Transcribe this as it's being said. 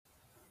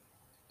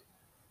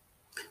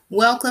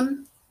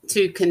Welcome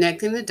to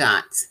Connecting the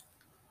Dots.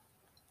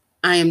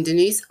 I am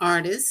Denise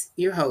Artis,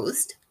 your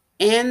host,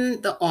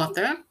 and the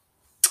author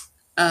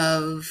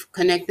of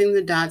Connecting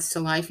the Dots to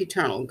Life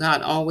Eternal.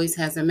 God always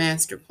has a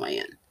master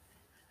plan.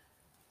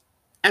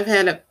 I've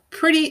had a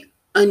pretty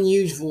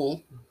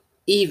unusual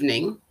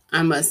evening,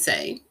 I must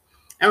say.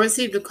 I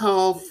received a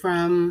call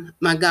from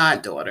my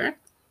goddaughter,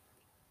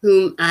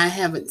 whom I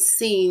haven't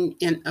seen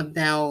in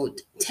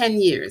about 10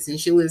 years, and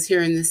she lives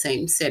here in the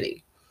same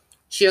city.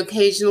 She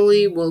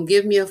occasionally will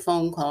give me a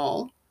phone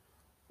call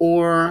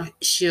or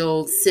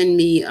she'll send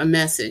me a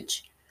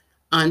message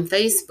on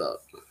Facebook.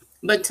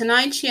 But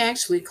tonight she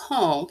actually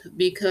called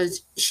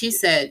because she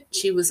said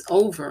she was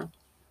over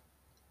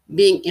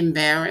being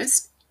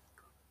embarrassed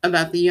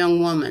about the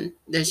young woman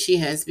that she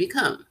has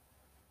become.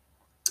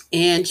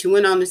 And she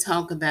went on to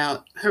talk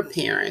about her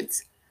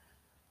parents,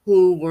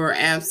 who were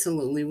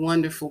absolutely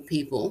wonderful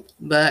people,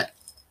 but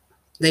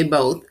they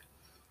both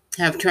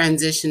have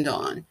transitioned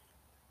on.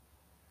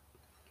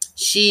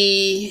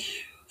 She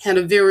had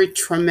a very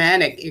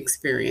traumatic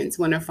experience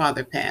when her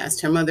father passed.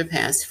 Her mother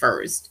passed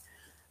first.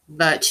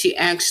 But she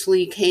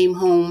actually came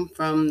home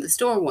from the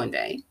store one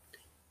day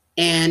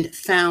and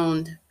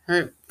found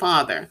her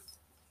father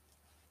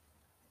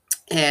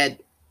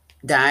had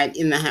died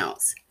in the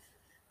house.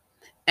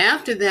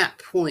 After that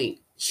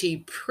point,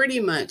 she pretty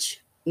much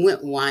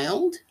went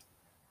wild,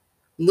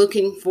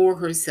 looking for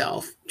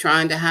herself,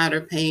 trying to hide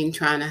her pain,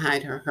 trying to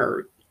hide her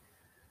hurt.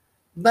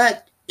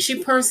 But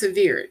she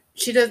persevered.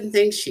 She doesn't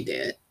think she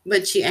did,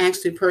 but she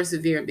actually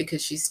persevered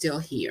because she's still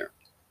here.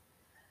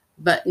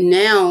 But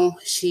now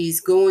she's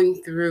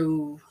going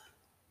through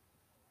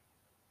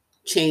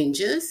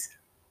changes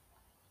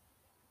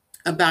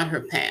about her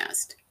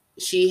past.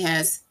 She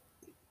has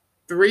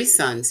 3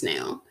 sons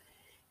now,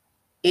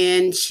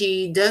 and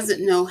she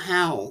doesn't know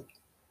how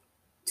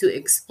to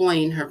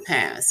explain her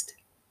past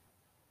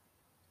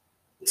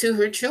to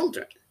her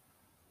children.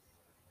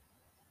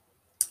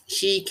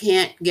 She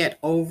can't get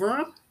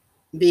over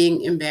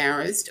being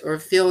embarrassed or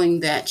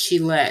feeling that she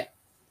let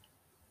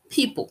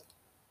people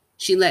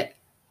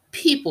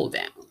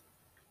down.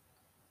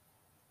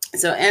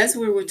 So as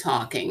we were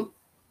talking,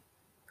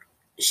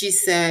 she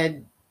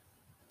said,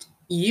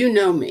 "You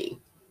know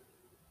me.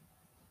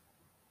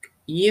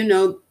 You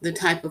know the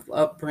type of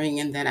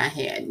upbringing that I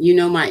had. You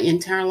know my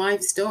entire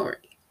life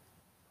story.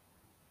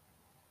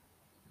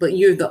 But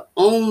you're the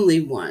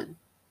only one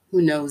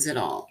who knows it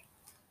all."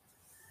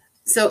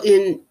 So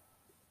in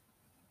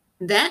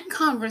that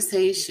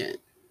conversation,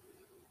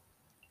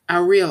 I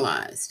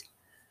realized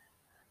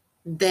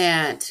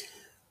that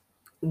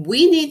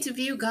we need to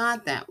view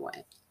God that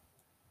way.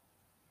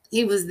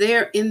 He was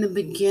there in the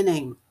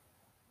beginning,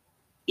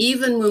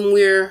 even when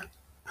we're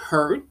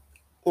hurt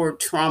or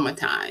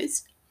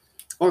traumatized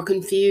or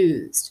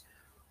confused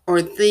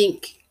or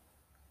think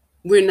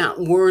we're not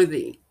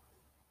worthy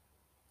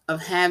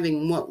of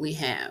having what we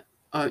have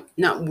or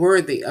not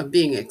worthy of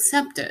being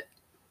accepted.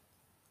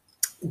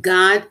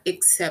 God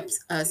accepts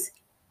us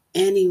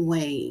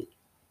anyway.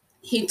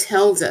 He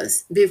tells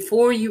us,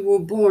 before you were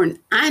born,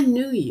 I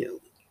knew you.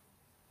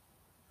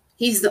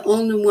 He's the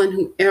only one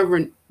who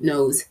ever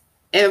knows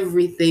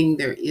everything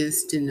there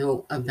is to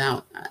know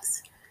about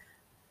us.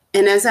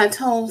 And as I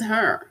told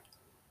her,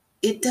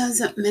 it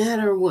doesn't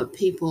matter what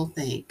people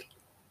think.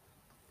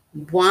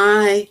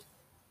 Why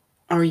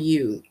are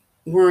you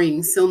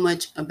worrying so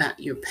much about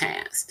your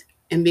past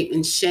and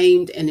being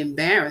ashamed and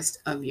embarrassed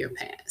of your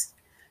past?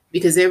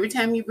 Because every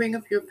time you bring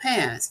up your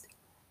past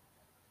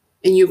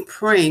and you're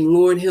praying,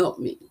 Lord, help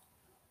me.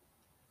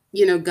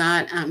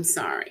 God, I'm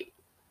sorry.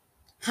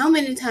 How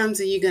many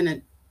times are you going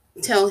to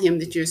tell him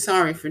that you're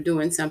sorry for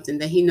doing something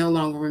that he no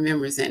longer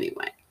remembers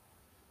anyway?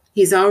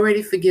 He's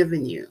already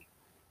forgiven you.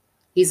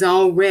 He's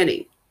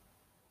already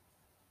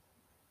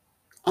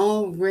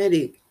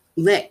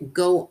let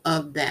go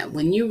of that.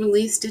 When you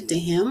released it to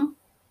him,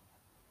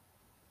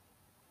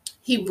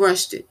 he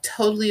brushed it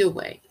totally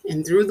away.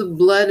 And through the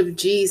blood of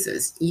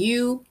Jesus,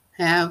 you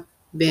have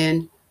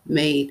been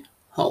made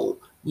whole.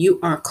 You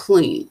are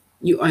clean.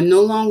 You are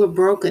no longer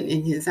broken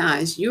in his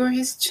eyes. You are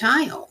his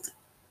child.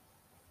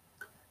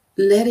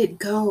 Let it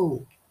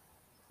go.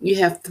 You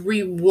have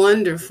 3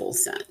 wonderful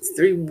sons,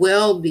 3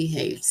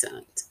 well-behaved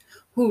sons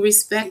who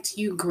respect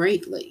you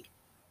greatly.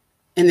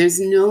 And there's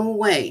no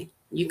way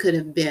you could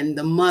have been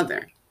the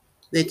mother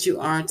that you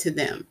are to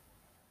them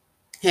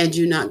had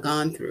you not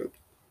gone through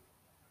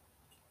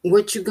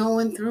what you're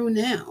going through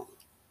now.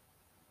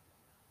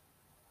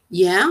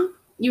 Yeah,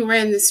 you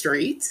ran the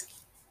streets.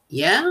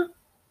 Yeah,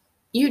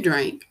 you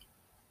drank.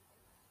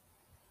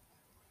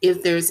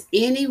 If there's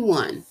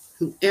anyone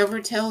who ever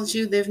tells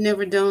you they've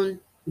never done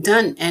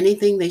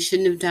anything they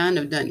shouldn't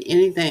have done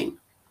anything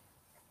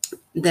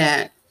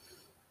that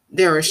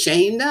they're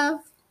ashamed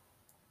of,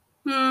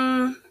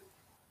 I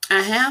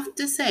have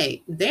to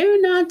say, they're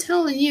not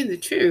telling you the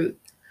truth.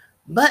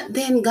 But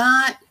then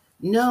God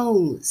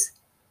knows.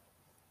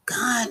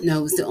 God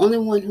knows, the only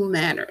one who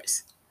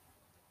matters.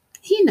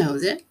 He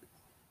knows it.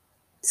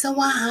 So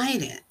why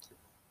hide it?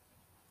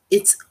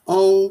 It's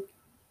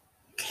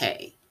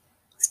okay.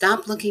 It's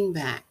Stop looking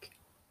back.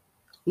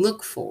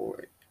 Look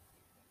forward.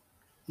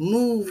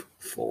 Move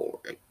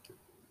forward.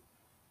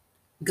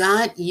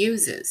 God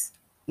uses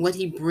what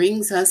he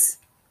brings us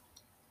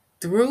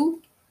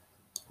through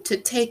to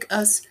take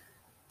us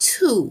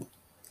to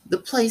the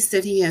place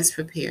that he has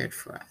prepared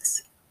for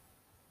us.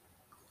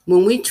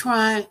 When we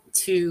try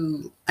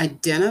to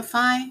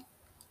identify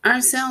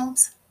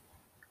ourselves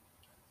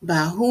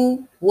by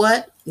who,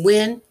 what,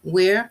 when,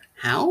 where,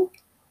 how,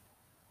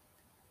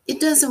 it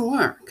doesn't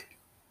work.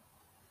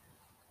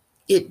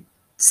 It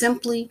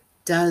simply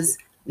does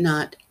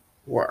not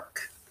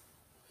work.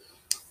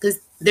 Because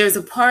there's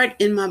a part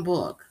in my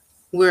book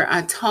where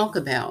I talk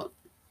about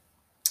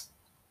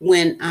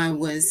when I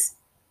was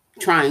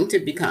trying to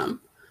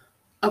become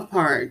a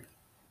part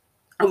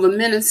of a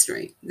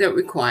ministry that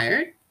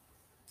required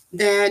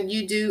that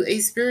you do a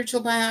spiritual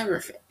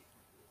biography.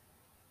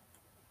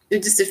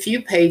 It's just a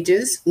few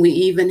pages. We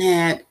even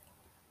had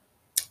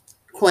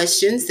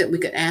questions that we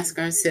could ask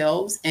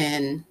ourselves,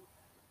 and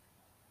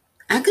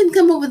I couldn't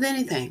come up with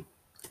anything.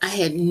 I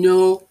had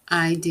no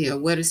idea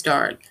where to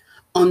start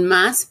on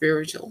my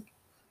spiritual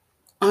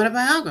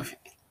autobiography.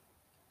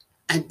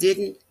 I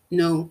didn't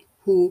know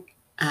who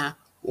I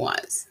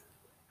was.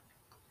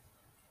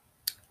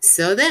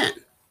 So then,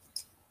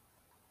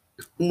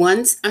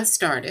 once I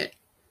started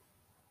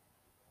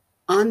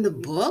on the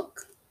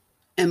book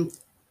and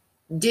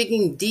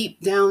digging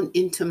deep down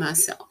into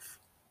myself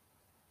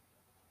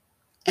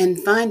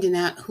and finding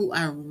out who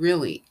I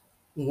really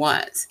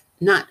was,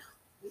 not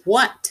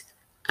what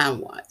I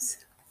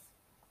was,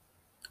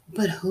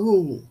 but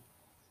who.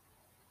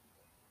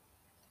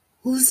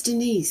 Who's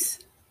Denise?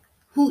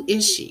 Who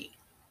is she?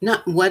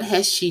 Not what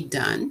has she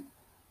done,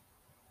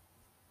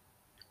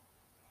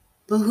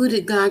 but who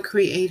did God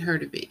create her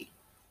to be?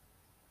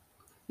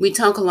 We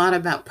talk a lot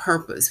about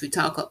purpose. We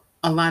talk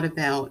a lot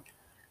about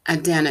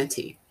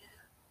identity,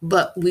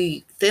 but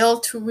we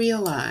fail to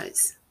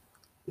realize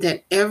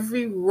that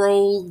every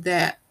role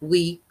that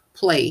we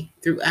play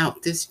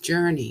throughout this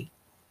journey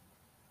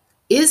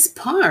is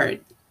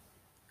part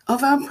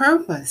of our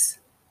purpose.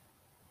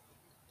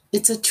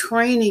 It's a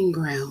training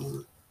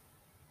ground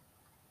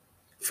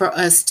for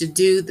us to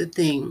do the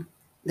thing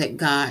that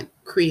God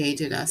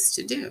created us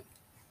to do.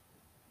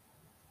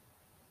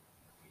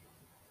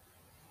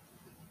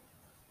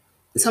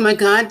 So my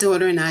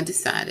goddaughter and I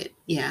decided,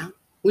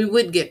 we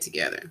would get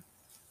together,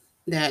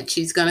 that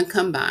she's going to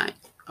come by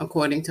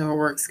according to her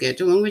work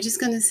schedule, and we're just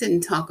going to sit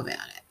and talk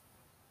about it.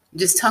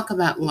 Just talk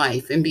about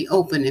life and be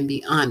open and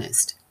be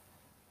honest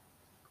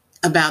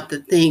about the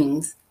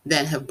things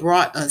that have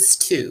brought us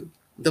to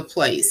the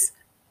place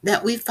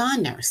that we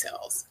find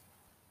ourselves.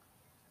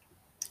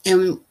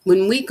 And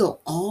when we go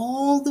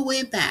all the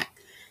way back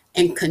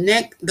and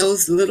connect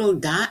those little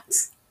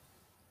dots,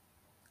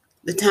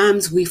 the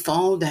times we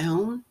fall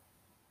down,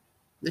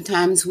 the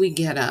times we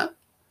get up,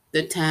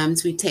 the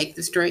times we take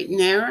the straight and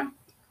narrow,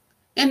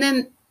 and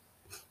then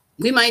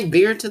we might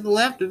veer to the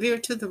left or veer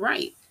to the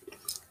right.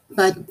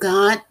 But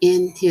God,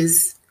 in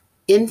his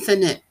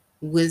infinite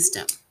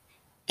wisdom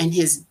and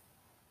his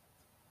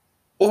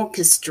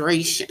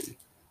orchestration,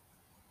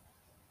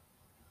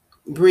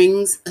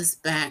 brings us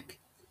back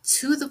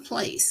to the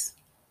place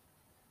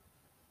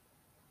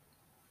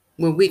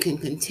where we can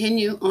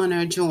continue on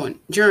our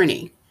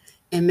journey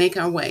and make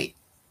our way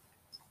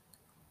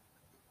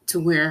to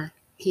where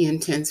he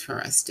intends for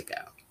us to go.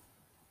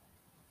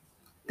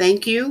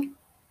 Thank you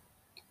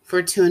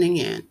for tuning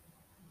in,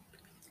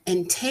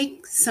 and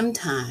take some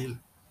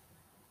time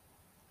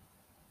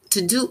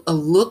to do a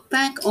look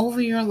back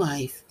over your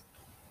life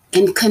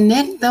and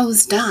connect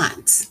those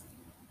dots,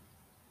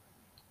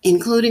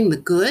 including the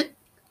good,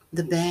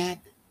 the bad,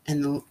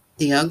 and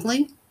the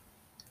ugly,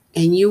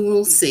 and you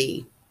will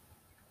see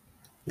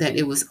that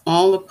it was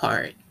all a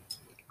part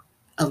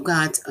of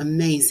God's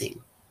amazing,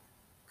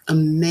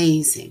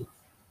 amazing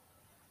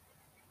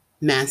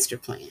master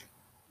plan.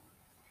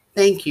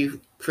 Thank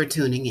you for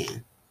tuning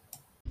in.